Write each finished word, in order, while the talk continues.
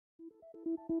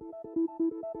Guys,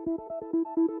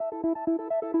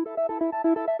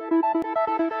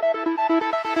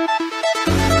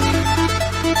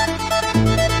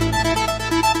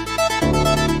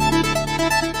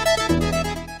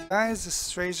 this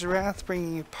is Razor Wrath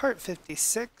bringing you part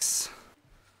 56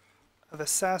 of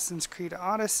Assassin's Creed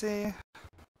Odyssey.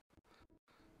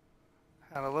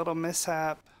 Had a little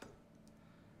mishap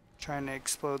trying to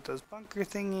explode those bunker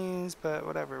thingies, but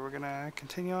whatever, we're gonna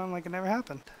continue on like it never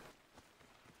happened.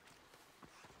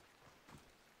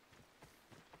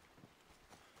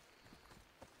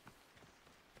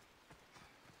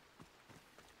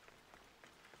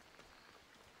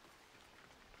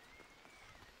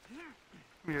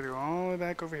 We gotta go all the way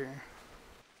back over here.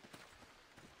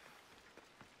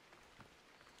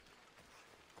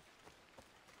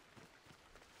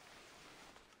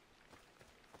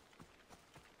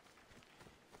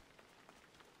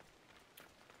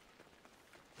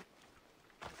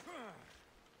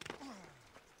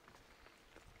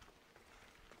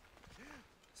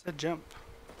 It's a jump.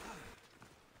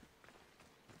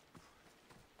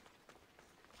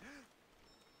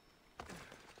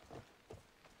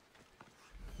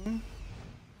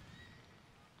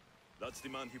 That's the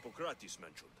man Hippocrates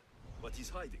mentioned, but he's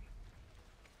hiding.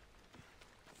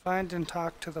 Find and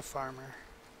talk to the farmer.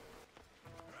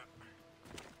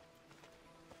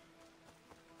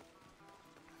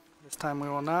 This time we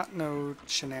will not know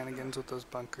shenanigans with those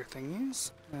bunker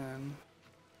thingies. And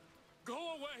go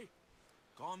away!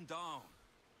 Calm down.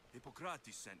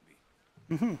 Hippocrates sent me.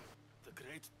 The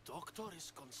great doctor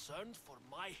is concerned for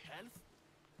my health?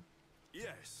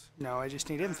 Yes. no, I just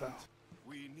need info.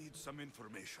 We need some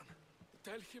information.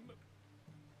 Tell him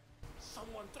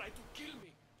someone tried to kill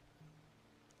me.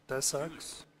 That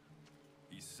sucks.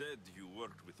 He said you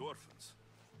worked with orphans.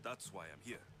 That's why I'm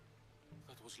here.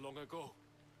 That was long ago.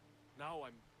 Now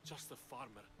I'm just a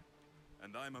farmer.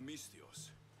 And I'm a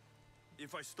Mystios.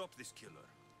 If I stop this killer,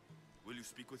 will you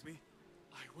speak with me?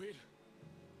 I will.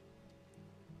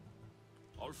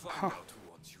 I'll find out who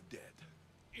wants you dead.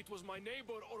 It was my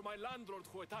neighbor or my landlord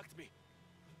who attacked me.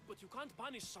 But you can't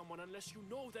punish someone unless you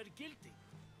know they're guilty.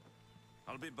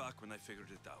 I'll be back when I figured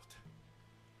it out.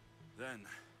 Then,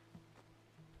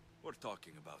 we're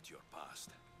talking about your past.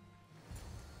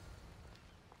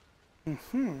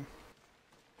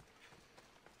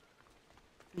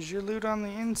 Is your loot on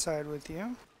the inside with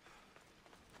you?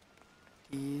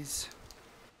 These.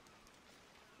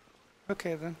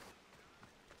 Okay then.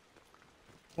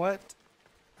 What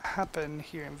happened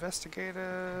here?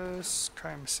 Investigators,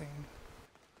 crime scene.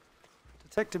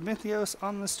 Detective Mythios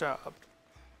on this job.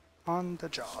 On the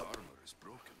job. This armor is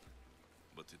broken,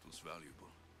 but it was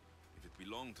valuable. If it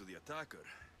belonged to the attacker,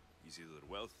 he's either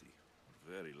wealthy or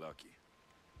very lucky.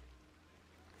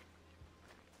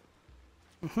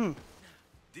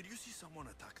 Did you see someone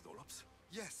attack Dollops?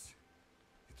 Yes.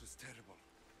 It was terrible.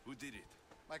 Who did it?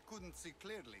 I couldn't see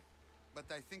clearly,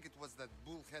 but I think it was that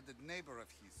bull-headed neighbor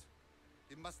of his.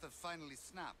 He must have finally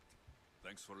snapped.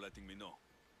 Thanks for letting me know.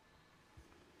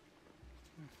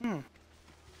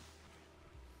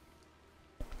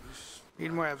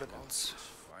 Need more evidence.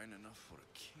 Fine enough for a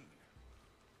king.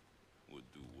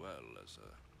 Would do well as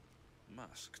a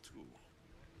mask too.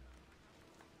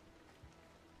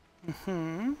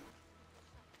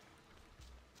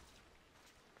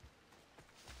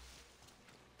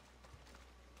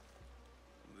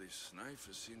 This knife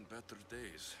has seen better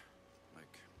days.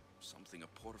 Like something a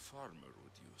poor farmer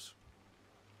would use.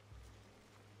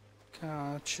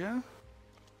 Gotcha.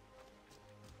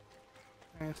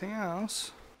 Anything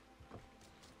else?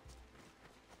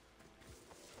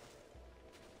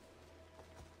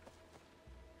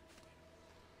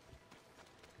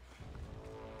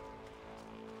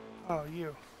 Oh,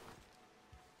 you.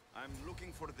 I'm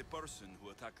looking for the person who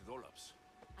attacked Dollops.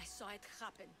 I saw it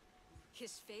happen.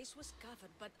 His face was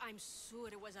covered, but I'm sure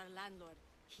it was our landlord.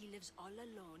 He lives all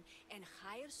alone and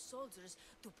hires soldiers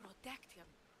to protect him.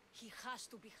 He has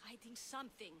to be hiding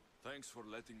something. Thanks for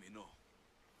letting me know.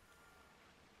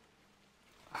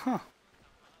 Huh.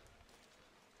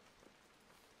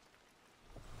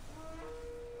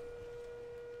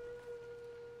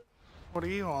 What are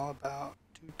you all about?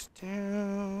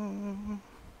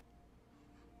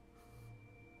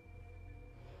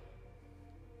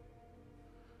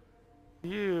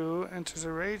 You enters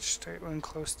a rage state when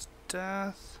close to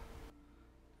death.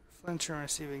 Flinching and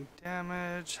receiving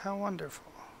damage. How wonderful.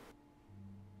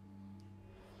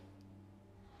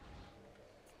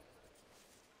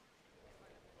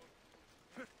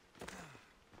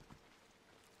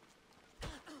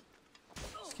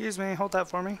 Excuse me, hold that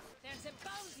for me.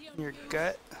 Your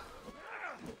gut.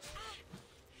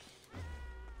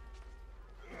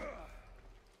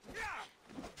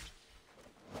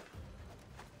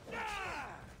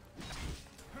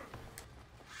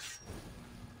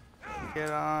 Get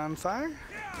on fire.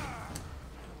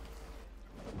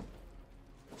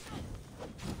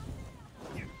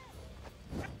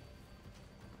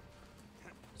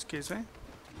 Excuse me.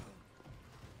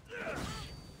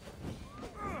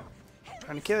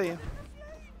 Trying to kill you.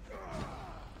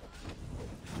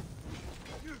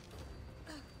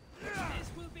 This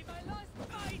will be my last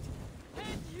fight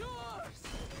and yours.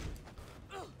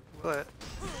 What?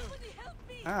 Somebody help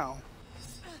me! Ow.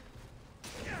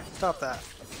 Stop that.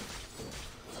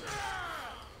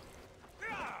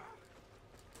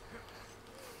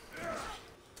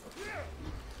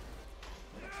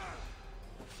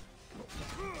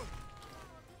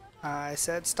 I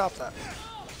said stop that.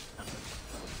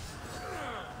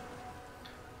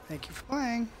 Thank you for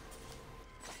playing.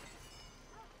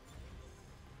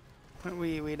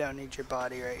 We don't need your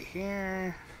body right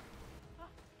here.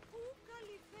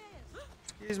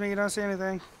 Excuse me, you don't see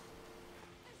anything.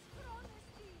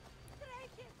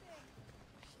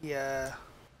 He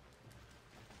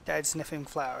died sniffing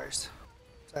flowers.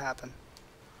 What's that happen?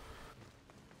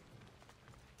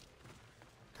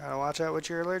 Gotta watch out what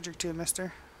you're allergic to,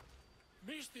 mister.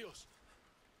 Mistios,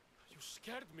 you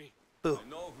scared me. Boo. I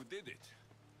know who did it.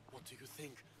 What do you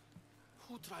think?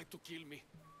 Who tried to kill me?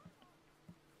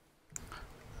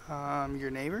 Your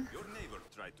neighbor? Your neighbor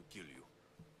tried to kill you.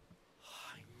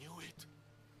 I knew it.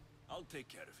 I'll take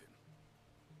care of him.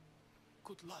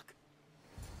 Good luck.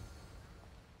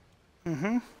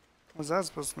 Mm-hmm. What's that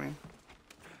supposed to mean?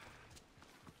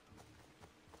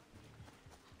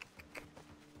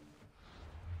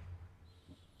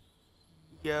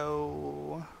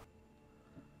 Yo.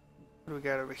 What do we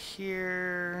got over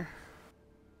here?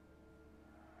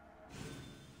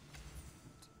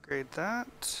 Let's upgrade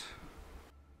that.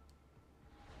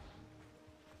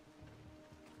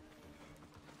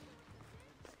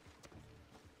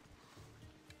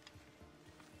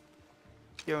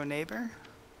 Yo, neighbor.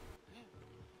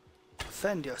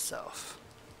 Defend yourself.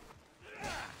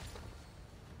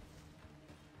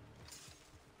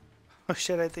 Oh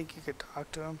shit, I think you could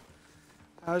talk to him.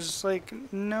 I was just like,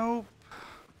 nope.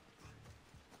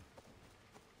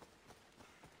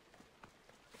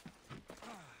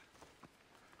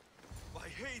 By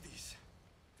Hades!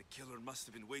 The killer must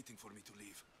have been waiting for me to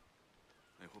leave.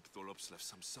 I hope Tholops left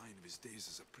some sign of his days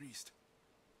as a priest.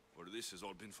 Or this has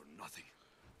all been for nothing.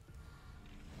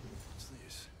 What's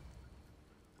this?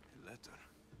 A letter.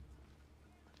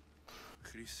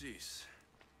 Chrysis,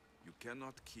 you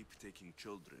cannot keep taking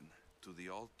children to the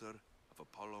altar of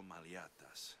Apollo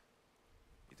Maliatas.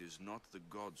 It is not the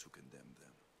gods who condemn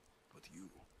them, but you.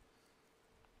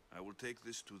 I will take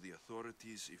this to the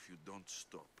authorities if you don't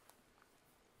stop.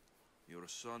 Your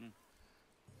son,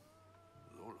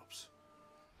 Tholops.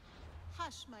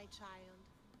 Hush, my child.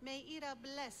 May Ira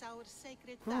bless our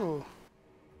sacred Ooh. tongue.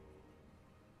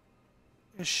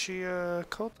 Is she a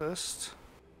cultist?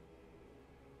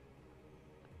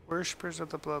 Worshippers of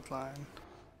the bloodline.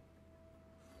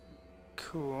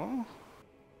 Cool.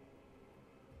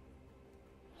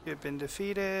 You have been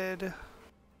defeated.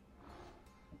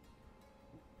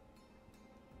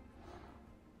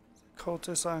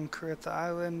 Cultists on Kuritha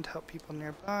Island help people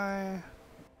nearby.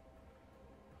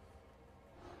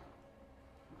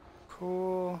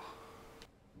 Cool.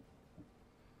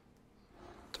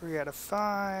 3 out of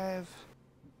 5.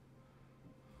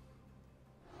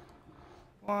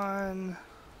 1.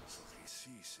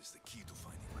 Chrysis is the key to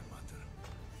finding my mother.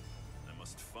 I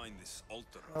must find this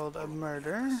altar. of World of Apollo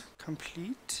murder. Maliatas.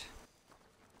 Complete.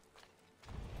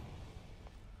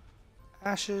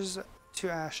 Ashes to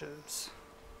ashes.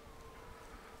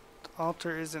 The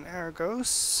altar is in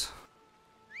Argos.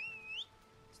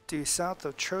 Due south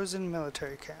of Trojan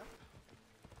military camp.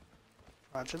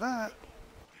 Roger that.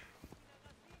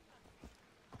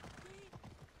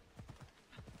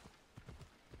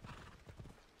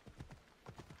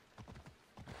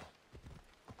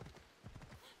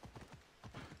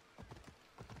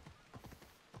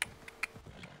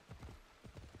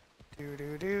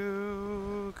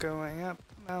 Do going up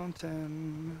the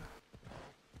mountain.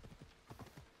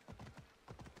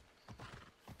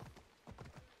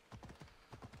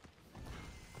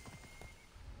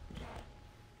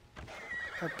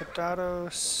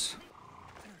 Potatoes.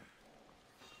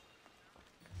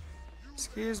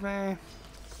 Excuse me.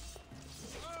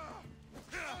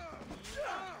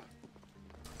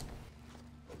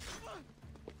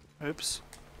 Oops.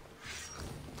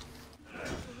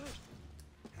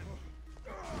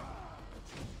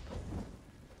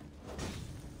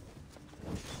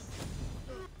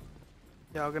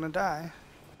 Y'all gonna die.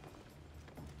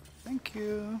 Thank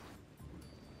you.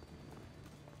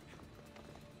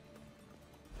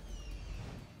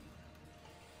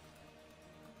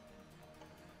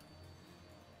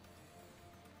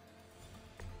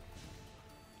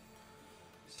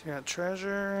 So we got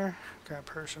treasure, got a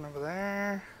person over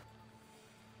there.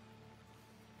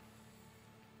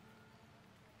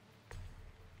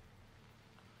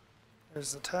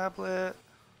 There's the tablet.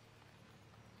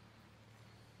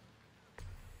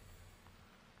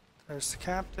 There's the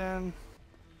captain.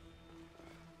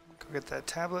 Go get that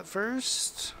tablet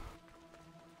first.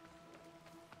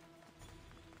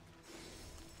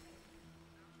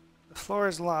 The floor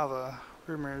is lava.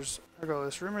 Rumors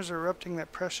are erupting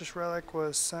that precious relic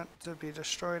was sent to be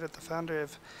destroyed at the founder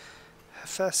of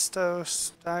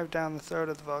Hephaestus. Dive down the throat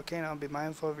of the volcano and be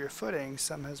mindful of your footing.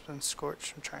 Some has been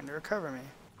scorched from trying to recover me.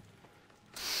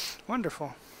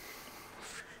 Wonderful.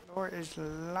 Floor is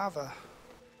lava.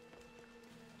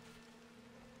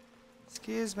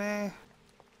 Excuse me.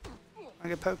 I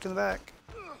get poked in the back.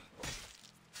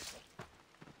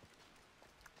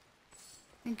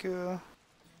 Thank you.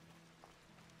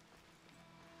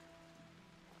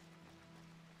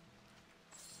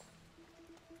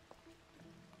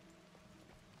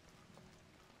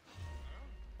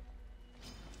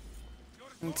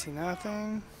 Didn't see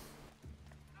nothing.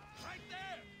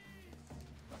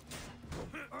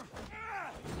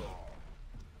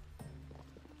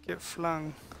 Get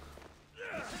flung.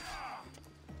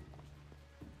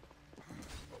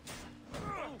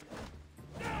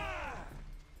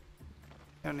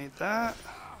 Don't need that.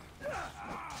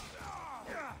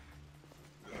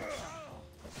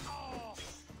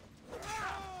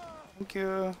 Thank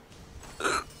you.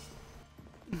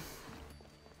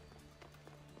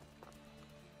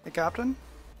 Hey, Captain?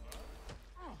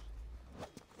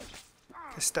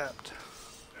 Get stepped.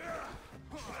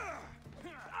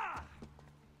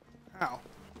 Ow.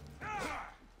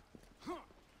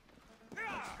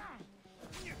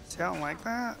 See, I don't like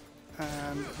that.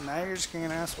 And now you're just getting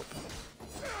an ass whooping.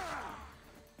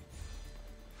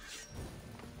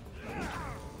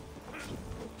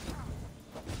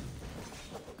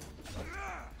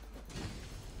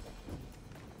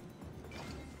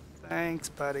 Thanks,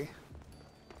 buddy.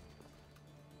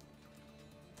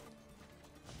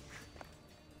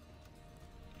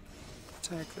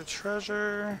 Take the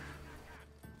treasure.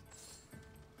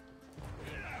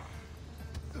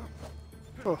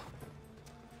 Oh.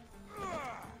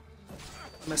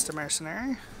 Mr.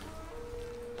 Mercenary.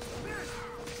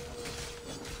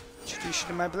 Introduce you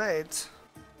to my blades.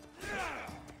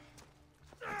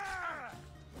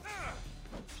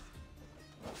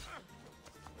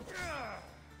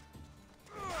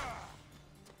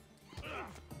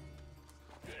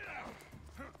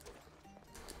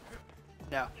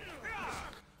 No.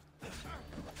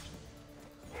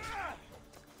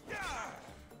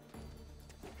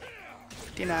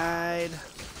 Denied.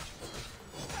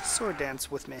 Sword dance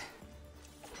with me.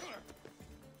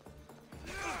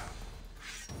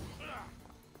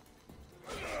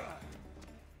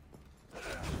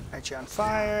 Light you on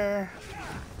fire.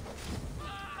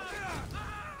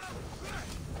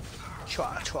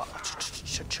 Chwa, chwa,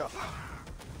 cha, cha.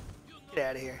 Get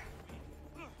out of here.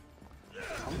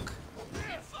 Punk.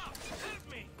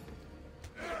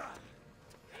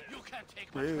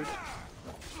 Rude.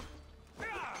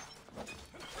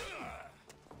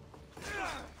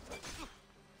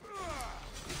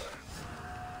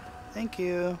 Thank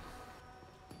you.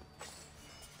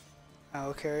 I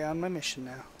will carry on my mission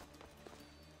now.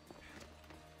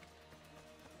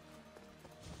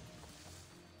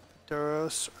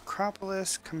 Doros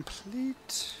Acropolis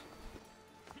complete.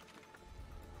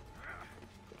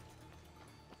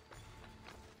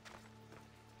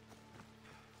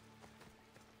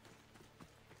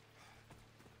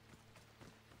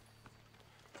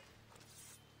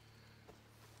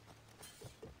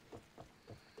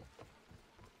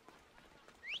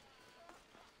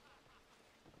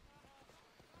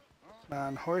 Come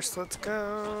on, horse, let's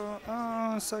go.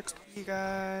 Oh, sucks to be you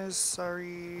guys.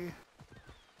 Sorry.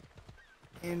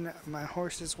 In my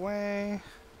horse's way.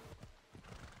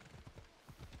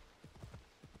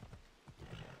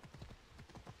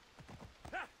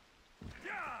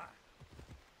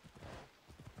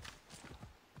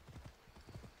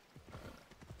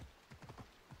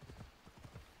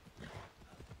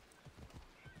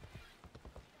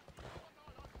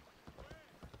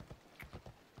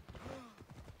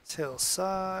 This hill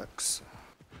sucks.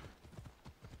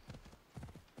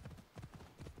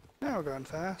 Now we're going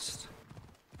fast.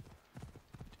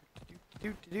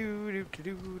 Do do do do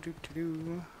do do do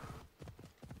do.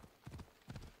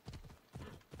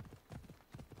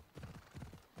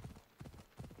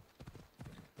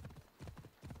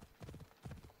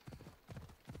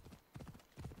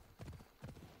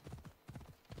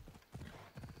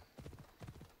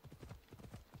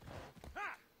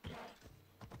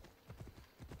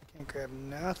 Can't grab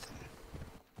nothing.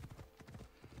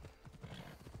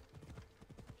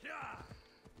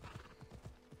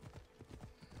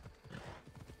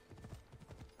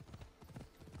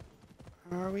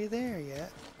 Are we there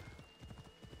yet?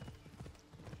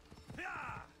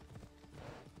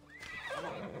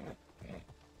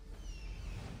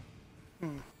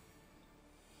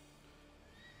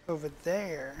 Over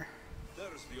there.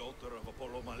 There's the altar of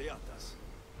Apollo Maliatas.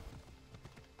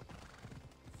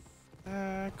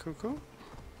 Cuckoo.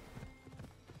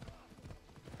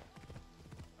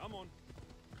 Come on.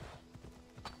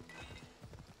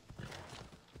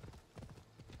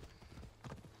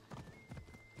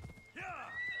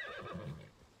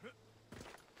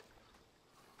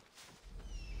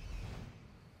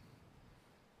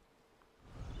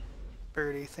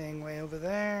 Birdie thing way over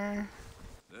there.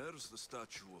 There's the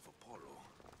statue of Apollo.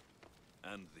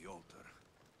 And the altar.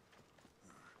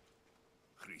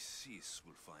 Chrysis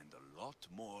will find a lot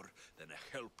more than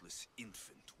a helpless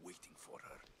infant waiting for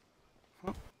her.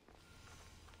 Huh.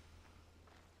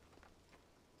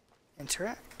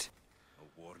 Interact.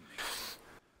 A warning.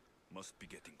 Must be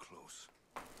getting close.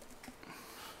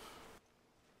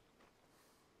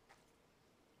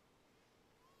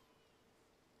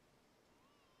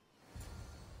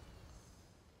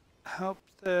 Help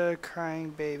the crying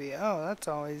baby. Oh, that's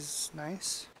always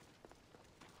nice.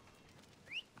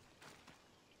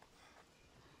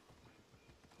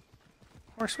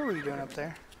 Horse, what were you doing up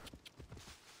there?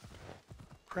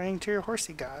 Praying to your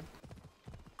horsey god.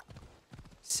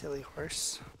 Silly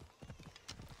horse.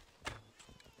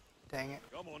 Dang it.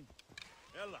 Come on.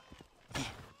 Ella.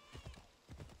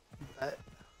 But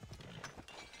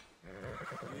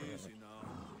Easy now.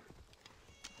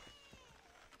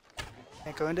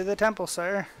 can't go into the temple,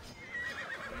 sir.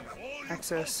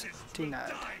 Access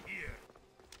denied.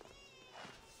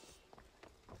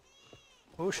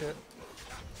 Oh shit.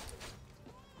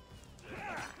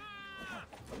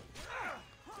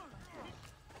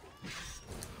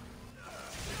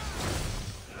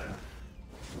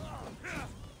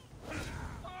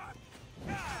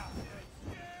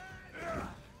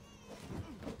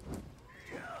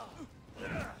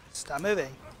 Stop moving.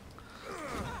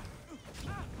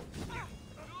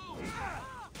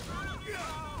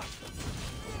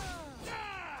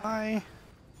 Bye.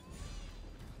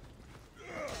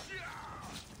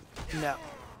 No.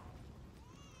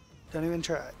 Don't even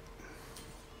try it.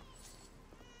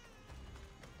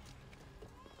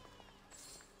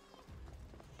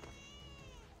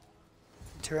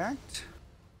 Interact.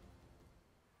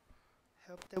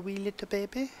 Help the wee little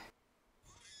baby.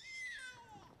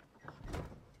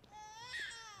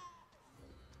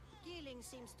 Killing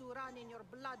seems to run in your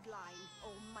bloodline,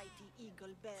 oh mighty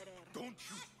eagle bearer. Don't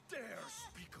you dare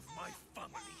speak of my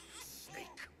family,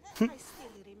 snake! I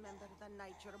still remember the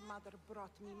night your mother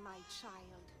brought me my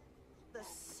child. The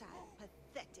sad,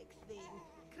 pathetic thing,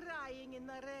 crying in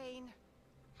the rain.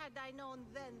 Had I known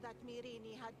then that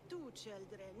Mirini had 2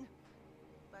 children.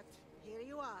 But here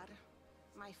you are.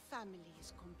 My family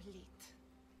is complete.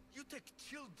 You take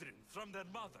children from their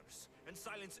mothers and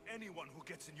silence anyone who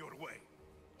gets in your way.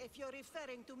 If you're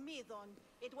referring to Midon,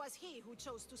 it was he who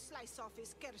chose to slice off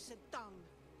his cursed tongue.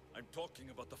 I'm talking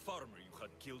about the farmer you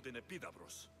had killed in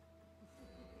Epidavros.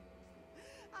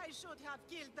 I should have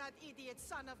killed that idiot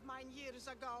son of mine years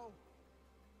ago.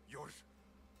 Your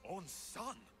own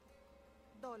son?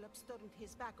 Dollops turned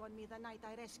his back on me the night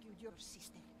I rescued your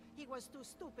sister. He was too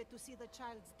stupid to see the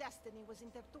child's destiny was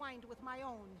intertwined with my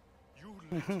own. You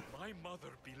let my mother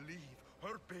believe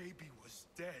her baby was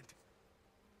dead.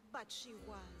 But she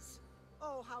was.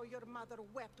 Oh, how your mother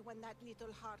wept when that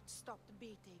little heart stopped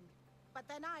beating. But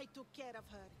then I took care of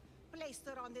her, placed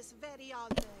her on this very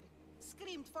altar,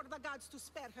 screamed for the gods to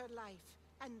spare her life,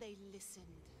 and they listened.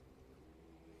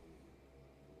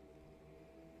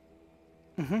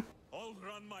 I'll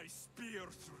run my spear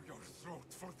through your throat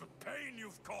for the pain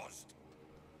you've caused.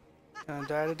 Gonna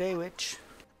die today, witch.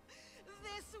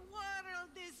 This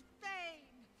world is pain.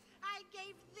 I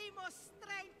gave Demos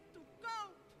strength to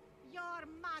cope. Your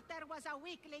mother was a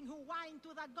weakling who whined to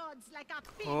the gods like a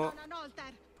pig on an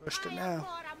altar. Pushed it I am now.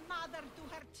 more a mother to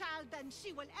her child than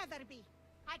she will ever be.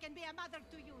 I can be a mother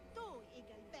to you too,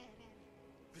 Eagle Bearer.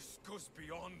 This goes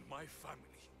beyond my family.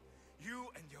 You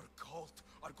and your cult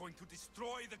are going to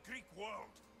destroy the Greek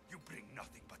world. You bring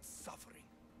nothing but suffering.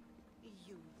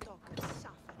 You talk of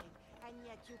suffering, and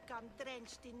yet you come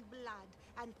drenched in blood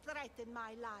and threaten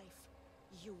my life.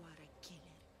 You are a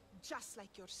killer, just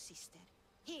like your sister.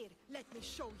 Here, let me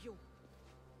show you.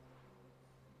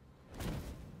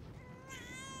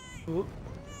 Ooh.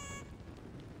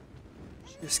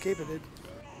 She escaped it.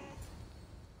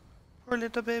 Poor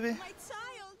little baby. My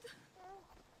child!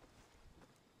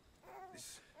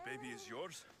 This baby is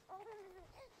yours?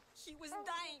 He was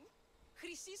dying.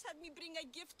 Chrysis had me bring a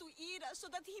gift to Ira so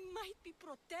that he might be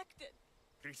protected.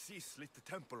 Chrysis lit the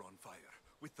temple on fire,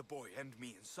 with the boy and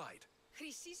me inside.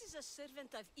 Chrysis is a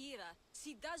servant of Ira.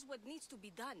 She does what needs to be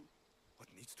done. What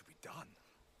needs to be done?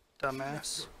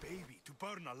 Dumbass. Your baby to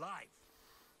burn alive.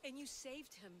 And you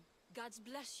saved him. God's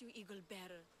bless you, Eagle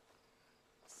Bearer.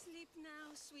 Sleep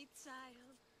now, sweet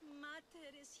child.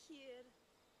 Mater is here.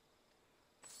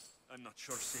 I'm not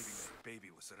sure saving that baby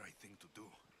was the right thing to do.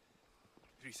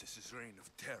 Chrysis' reign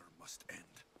of terror must end.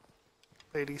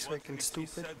 Lady's What freaking Chrysis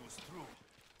stupid. said was true.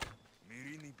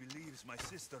 Mirini believes my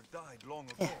sister died long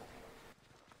ago.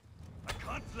 I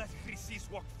can't let Chrysis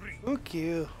walk free. Fuck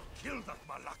you. Kill that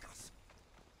Malakas.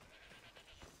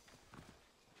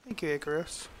 Thank you,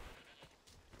 Icarus.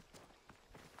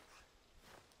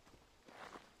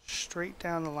 Straight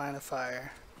down the line of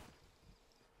fire.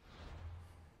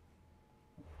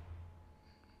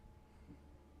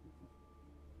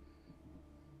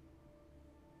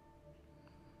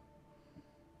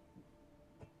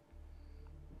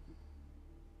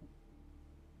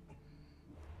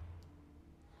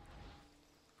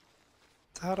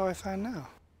 So how do I find now?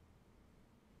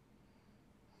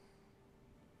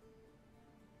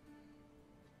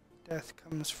 Death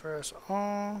comes for us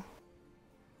all.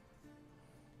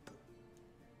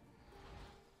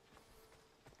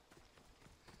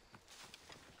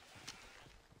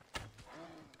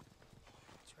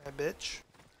 That's right, bitch.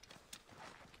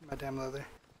 Get my damn leather.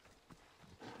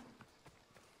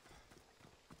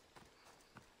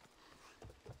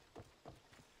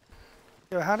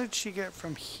 Yo, how did she get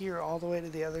from here all the way to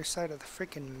the other side of the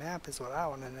freaking map is what I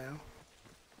want to know.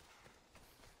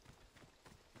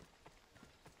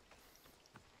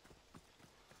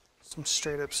 Some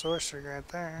straight up sorcery right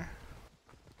there.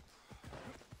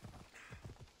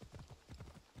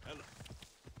 Hello.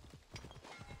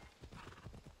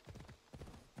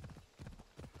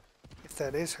 If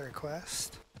that is her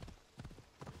quest.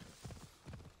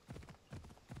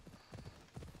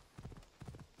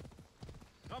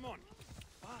 Come on.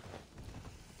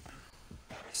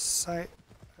 Sight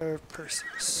of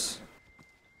Perseus.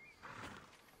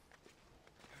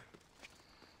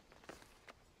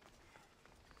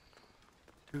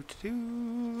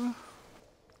 Doo-doo-doo.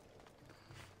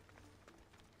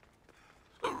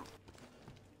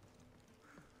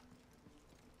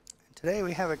 Today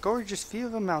we have a gorgeous view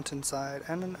of a mountainside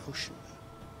and an ocean.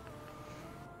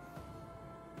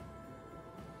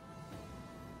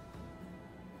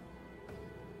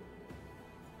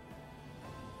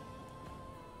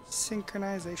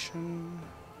 Synchronization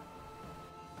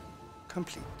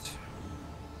complete.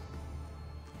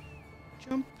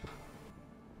 Jump.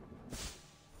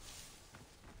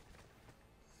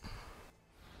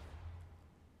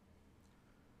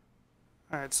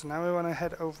 Alright, so now we want to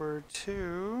head over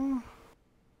to...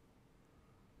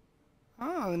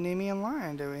 Oh, the Nemean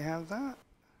Lion. Do we have that?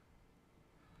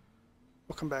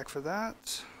 We'll come back for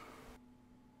that.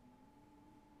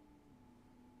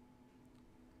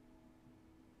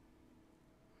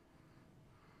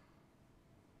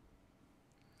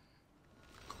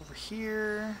 Go over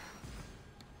here.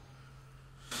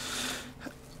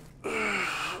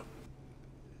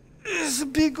 There's a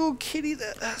big old kitty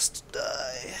that has to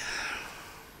die.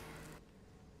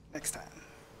 Next time.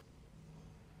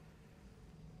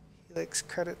 Helix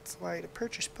credits allow you to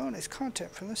purchase bonus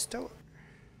content from the store.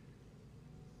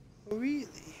 Oh, really?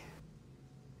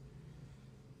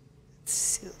 It's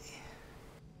silly.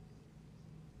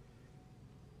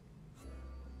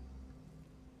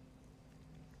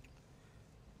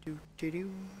 Do do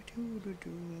do do do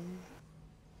do.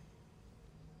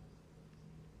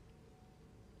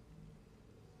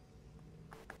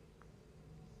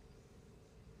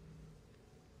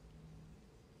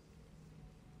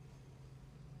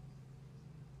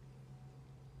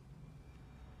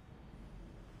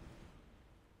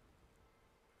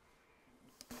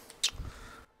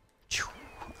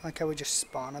 I like how we just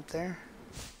spawn up there.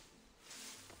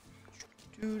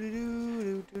 Do do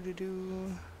do do do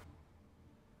do.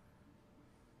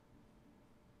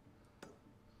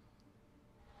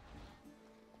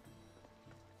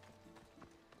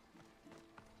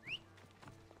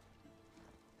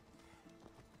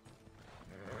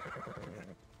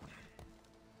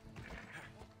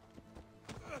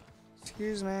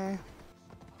 Excuse me.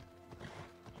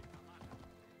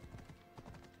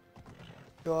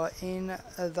 You are in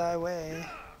thy way.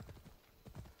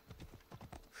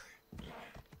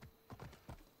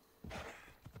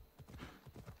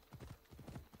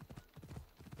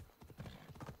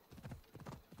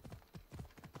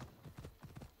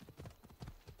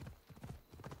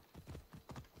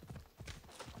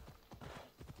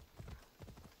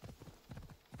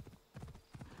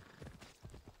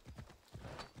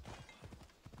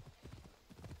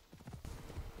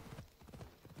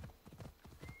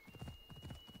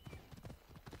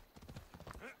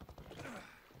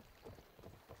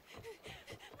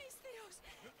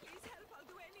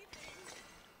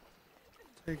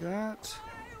 Take that.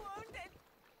 I wanted.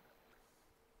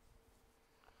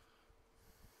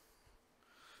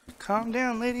 Calm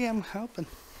down, lady. I'm helping.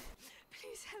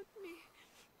 Please help me.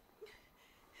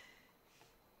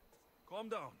 Calm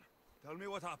down. Tell me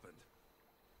what happened.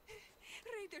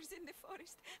 Raiders in the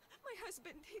forest. My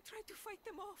husband, he tried to fight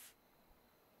them off.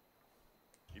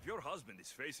 If your husband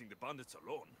is facing the bandits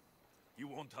alone, he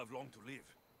won't have long to live.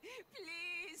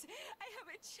 Please, I have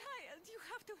a child. You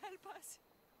have to help us.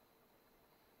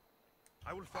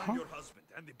 I will find your husband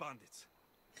and the bandits.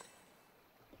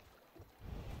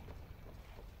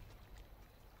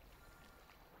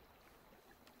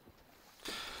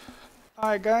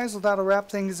 Alright guys, well that'll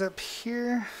wrap things up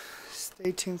here.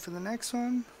 Stay tuned for the next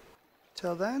one.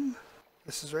 Till then,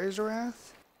 this is Razor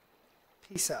Wrath.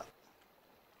 Peace out.